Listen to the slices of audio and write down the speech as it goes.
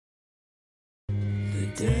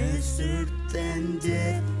Desert and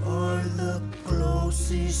death are the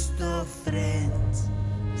closest of friends.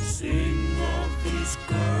 Sing of his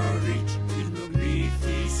courage in the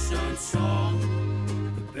magnificent song.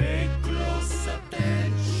 Pay close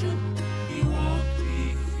attention, he won't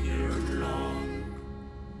be here long.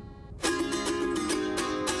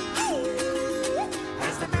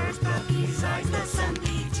 As the birds block his eyes, the sun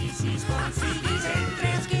bleaches his bones. See his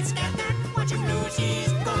entrails get scattered, watch him lose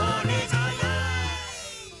his cojones.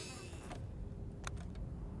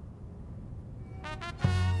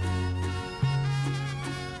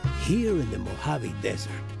 Here in the Mojave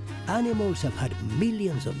Desert, animals have had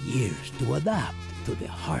millions of years to adapt to the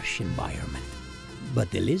harsh environment. But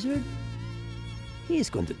the lizard, he's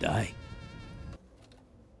going to die.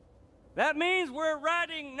 That means we're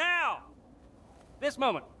riding now! This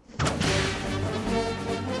moment.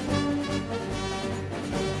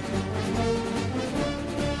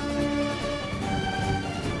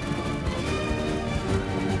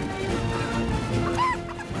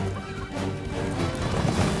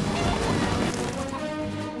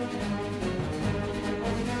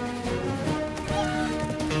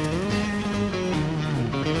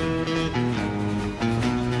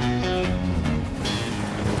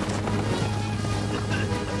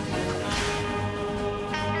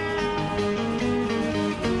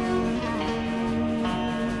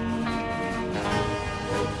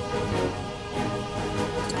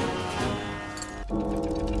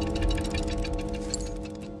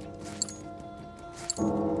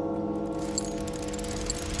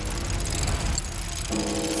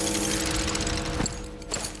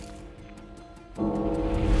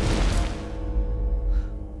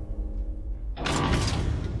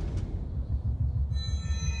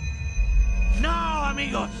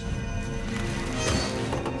 Amigos!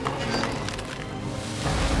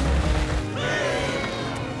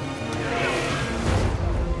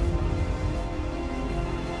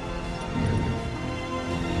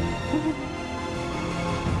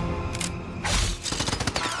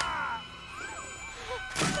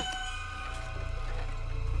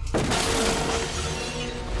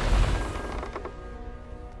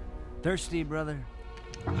 Thirsty, brother?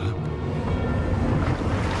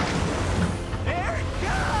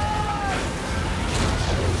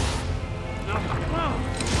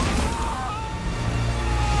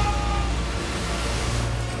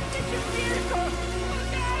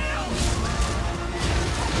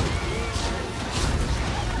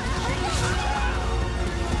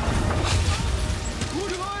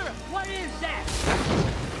 What is that?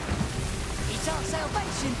 It's our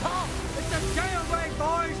salvation, Paul. It's a jailbreak,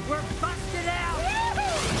 boys! We're busted out!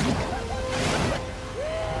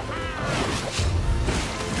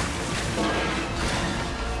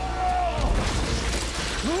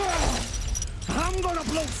 I'm gonna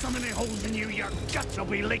blow so many holes in you, your guts will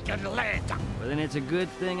be leaking lead. Well, then it's a good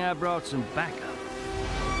thing I brought some backup.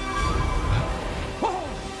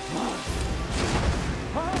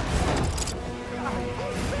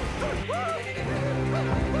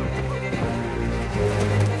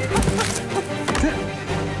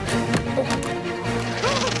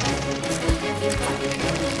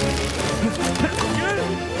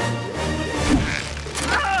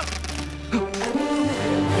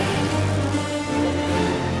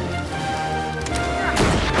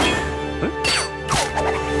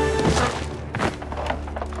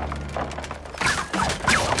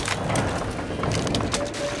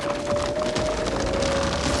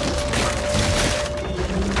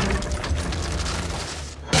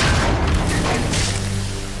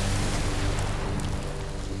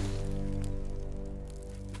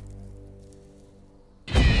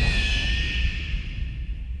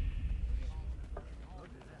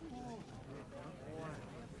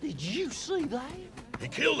 Did you see that? He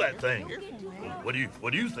killed that thing. What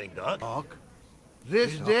do you think, Doc? Doc,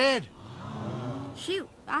 this dead? Shoot,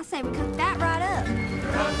 I say we cook that right up.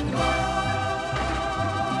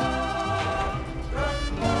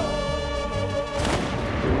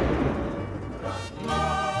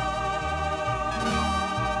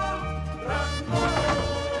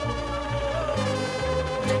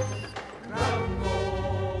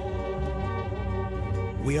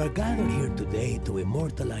 We are gathered here today to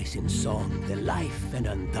immortalize in song the life and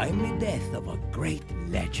untimely death of a great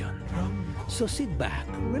legend. So sit back,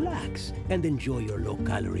 relax, and enjoy your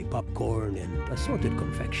low-calorie popcorn and assorted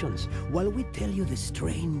confections while we tell you the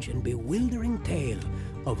strange and bewildering tale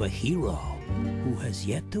of a hero who has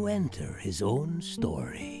yet to enter his own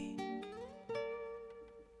story.